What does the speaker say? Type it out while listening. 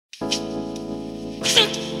Now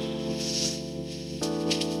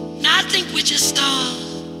I think we just all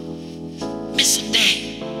missing that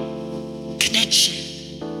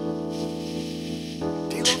connection.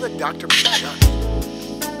 Do you know that Dr.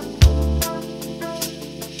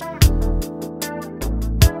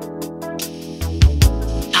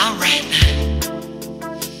 Alright.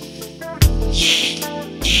 Yeah.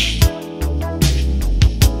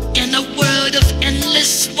 In a world of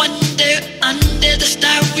endless wonder under the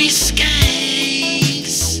starry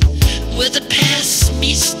skies, where the past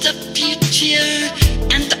meets the future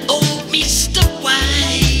and the old meets the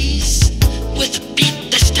wise, with a beat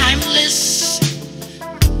that's timeless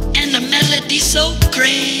and a melody so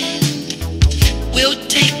grand, we'll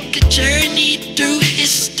take a journey through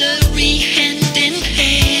history hand in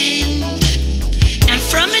hand. And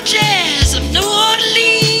from the jazz of New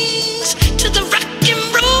Orleans to the rock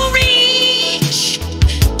and roll reach,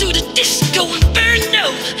 through the disco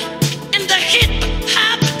inferno and the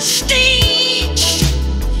hip-hop stage,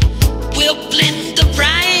 we'll blend the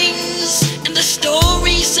rhymes and the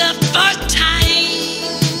stories of our time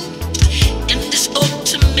in this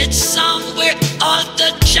ultimate song where all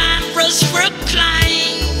the genres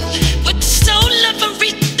recline, with the soul of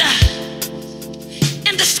Aretha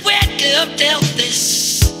and the swagger of Elvis.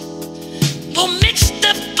 We'll mix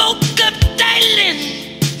the folk of Dylan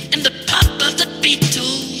and the pop of the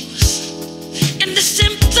Beatles, and the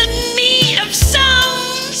symphony of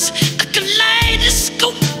sounds, a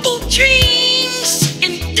kaleidoscope of dreams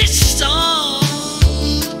in this song.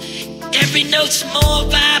 Every note's more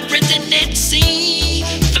vibrant than at sea,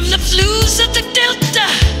 from the blues of the Delta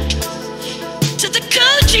to the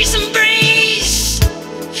country's embrace,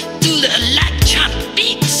 through the electronic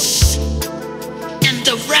beats and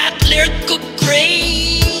the rap lyrical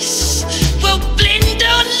grace. We'll blend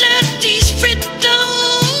all of these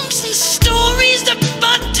rhythms and stories of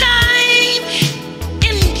our time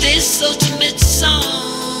in this ultimate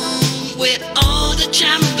song where all the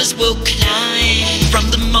genres will climb. From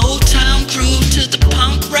the Motown groove to the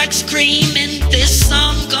punk rock scream, in this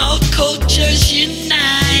song all cultures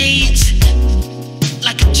unite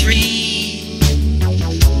like a dream.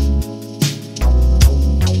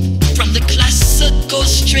 From the classical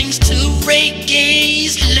strings to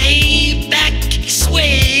reggae's laid back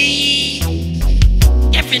sway,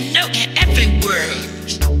 every note and every word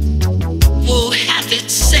will have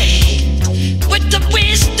its say. With the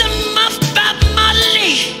wisdom of Bob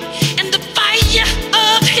Marley and the fire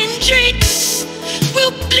of Hendrix,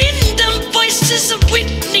 we'll blend the voices of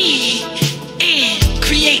Whitney and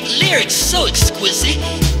create lyrics so exquisite,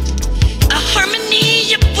 a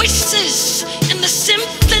harmony of voices and the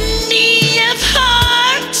symphony of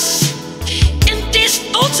hearts in this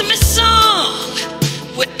ultimate song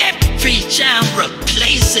where every genre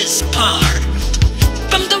plays its part.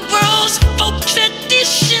 From the world's folk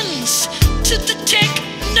traditions to the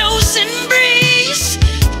techno's embrace,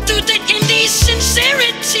 through the indie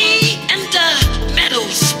sincerity and the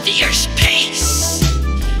metal's fierce pace,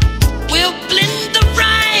 we'll blend the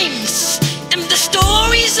rhymes and the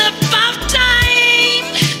stories of our time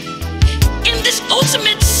in this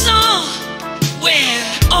ultimate song where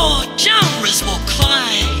all genres will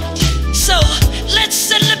climb. So let's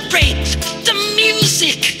celebrate the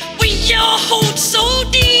music we all hold so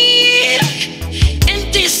dear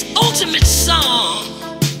in this ultimate song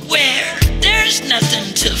where there's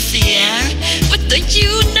nothing to fear, with the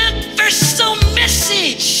universal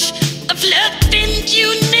message of love and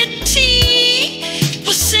unity.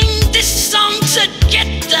 We'll sing this song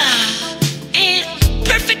together in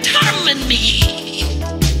perfect harmony.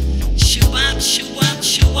 Shoo-wop, shoo-wop,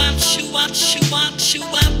 shoo-wop, shoo-wop, shoo-wop,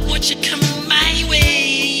 shoo-wop, won't you come